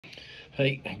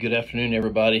Hey, good afternoon,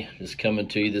 everybody. Just coming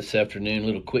to you this afternoon.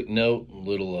 Little quick note,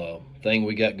 little thing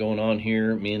we got going on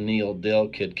here. Me and Neil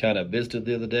Delk had kind of visited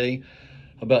the other day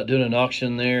about doing an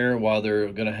auction there while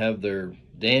they're going to have their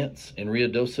dance in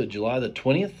Ruidoso July the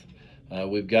 20th.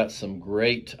 We've got some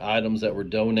great items that were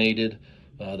donated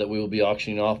that we will be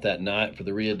auctioning off that night for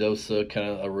the Ruidoso, kind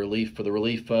of a relief for the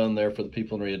relief fund there for the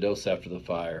people in Ruidoso after the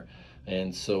fire.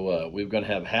 And so we're going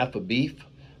to have half a beef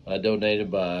donated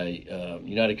by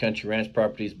United Country Ranch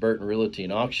Properties, Burton Realty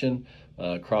and Auction,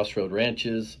 Crossroad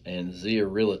Ranches, and Zia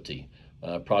Realty.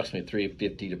 Approximately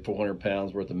 350 to 400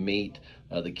 pounds worth of meat.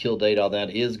 The kill date on that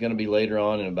is going to be later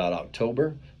on in about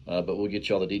October, but we'll get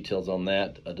you all the details on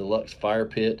that. A deluxe fire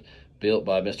pit built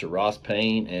by Mr. Ross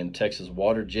Payne and Texas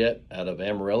Water Jet out of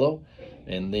Amarillo.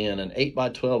 And then an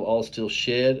 8x12 all-steel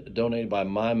shed donated by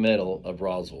My Metal of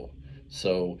Roswell.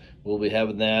 So we'll be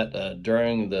having that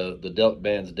during the Delk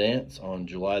Band's dance on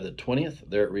July the 20th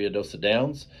there at Ruidoso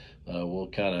Downs. We'll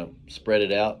kind of spread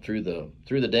it out through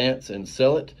the dance and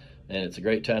sell it, and it's a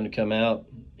great time to come out,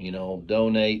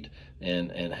 donate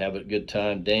and have a good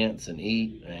time, dance and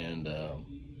eat and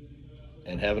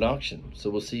have an auction. So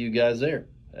we'll see you guys there.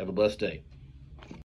 Have a blessed day.